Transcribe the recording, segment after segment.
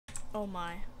Oh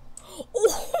my.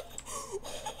 Oh!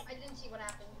 I didn't see what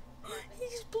happened. He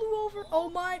just blew over. Oh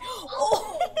my.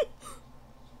 Oh!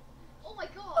 Oh my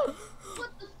god!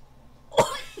 What the?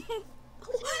 What?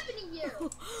 What's happening here?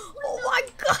 What Oh my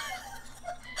god!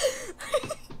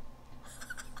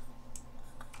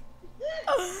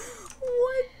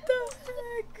 What the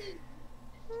heck?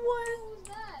 What? What was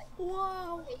that?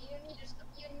 Wow. Okay, you need to.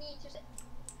 You need to.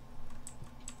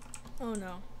 Oh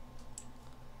no.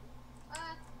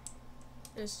 Uh.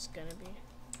 This is gonna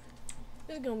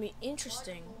be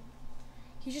interesting.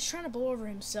 He's just trying to blow over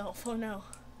himself. Oh no.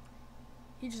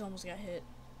 He just almost got hit.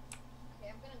 Okay,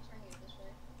 I'm gonna turn you this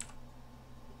way.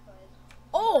 Because.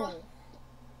 Oh!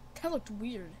 That looked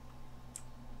weird.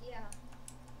 Yeah.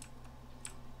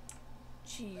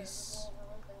 Jeez.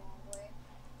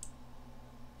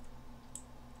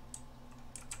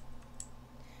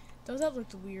 Though that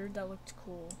looked weird, that looked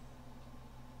cool.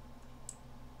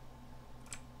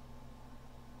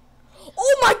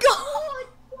 Oh my god!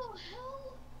 What the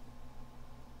hell?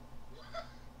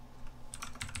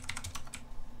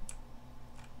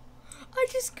 I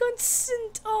just got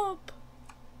sent up.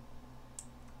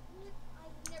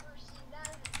 I've never seen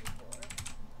that before.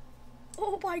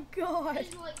 Oh my god.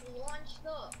 It's like launched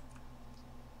up.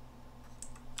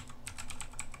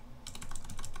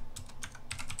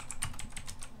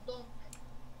 Dunk.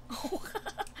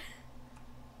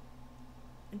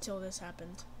 Until this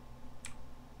happened.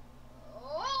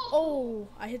 Oh! Oh,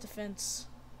 I hit the fence.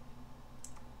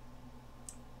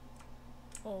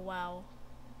 Oh wow.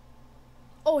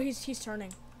 Oh, he's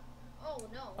turning. Oh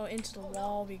no. Oh, into the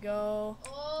wall we go.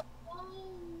 Oh.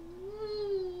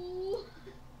 Oh.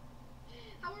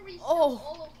 How are we still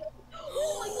all okay?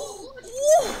 Oh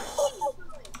my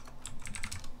god.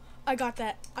 I got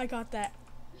that. I got that.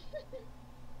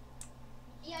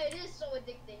 Yeah, it is so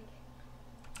addicting.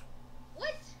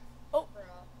 What? Oh. Bro.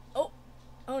 Oh.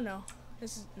 Oh no.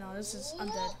 I'm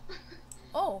dead.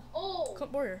 Oh. Oh.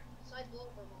 Clint Warrior. Side blow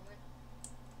for a moment.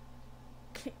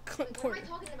 Clint Like, what Warrior. am I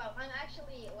talking about? I'm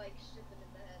actually like stupid in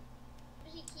the head.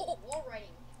 Does he keep wall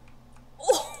riding?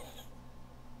 Oh.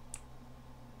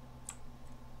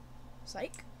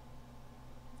 Psych.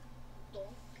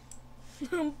 Donk.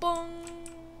 Bong.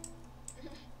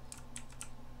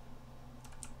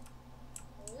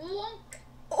 Wonk.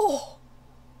 Oh.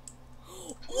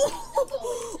 Still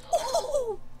going.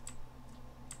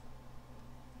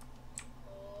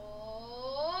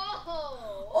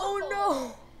 Oh. Oh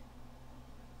no.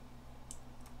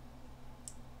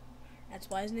 That's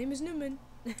why his name is Newman.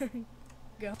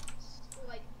 Go.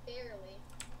 Like barely.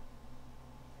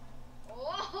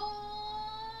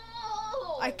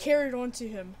 Oh! I carried onto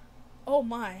him. Oh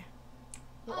my.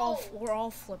 Oh. We're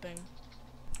all flipping.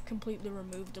 Completely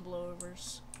removed the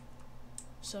blowovers,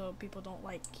 so people don't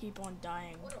like keep on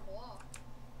dying. What a block.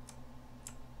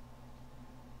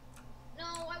 No,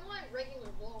 I want regular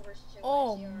blowovers too.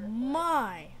 Oh ICR,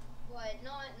 my. But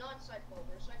not side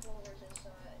blowovers. Side blowovers is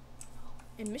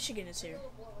In Michigan it's here.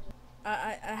 regular blowovers.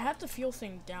 I have the fuel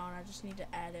thing down. I just need to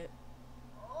add it.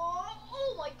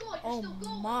 Oh my god, you're still going.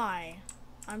 Oh my.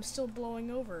 I'm still blowing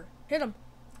over. Hit him.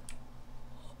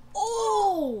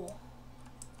 Oh!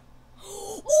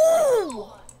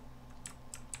 Oh!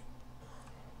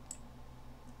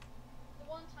 The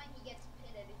one time he gets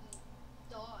pitted, he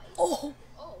dies. Oh!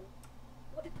 Oh.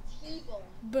 What a T-bone.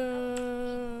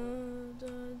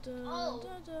 Oh.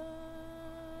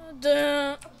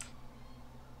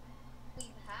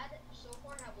 We've had so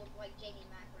far have looked like Jamie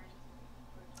Macron.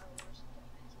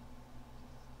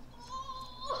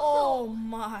 Oh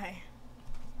my.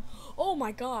 Oh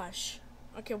my gosh.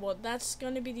 Okay, well that's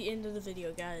gonna be the end of the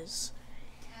video, guys.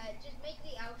 Just make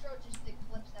the outro just the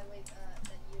clips that we've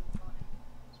that you've gotten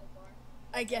so far.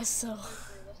 I guess so.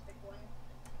 Most realistic one.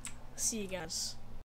 See you guys.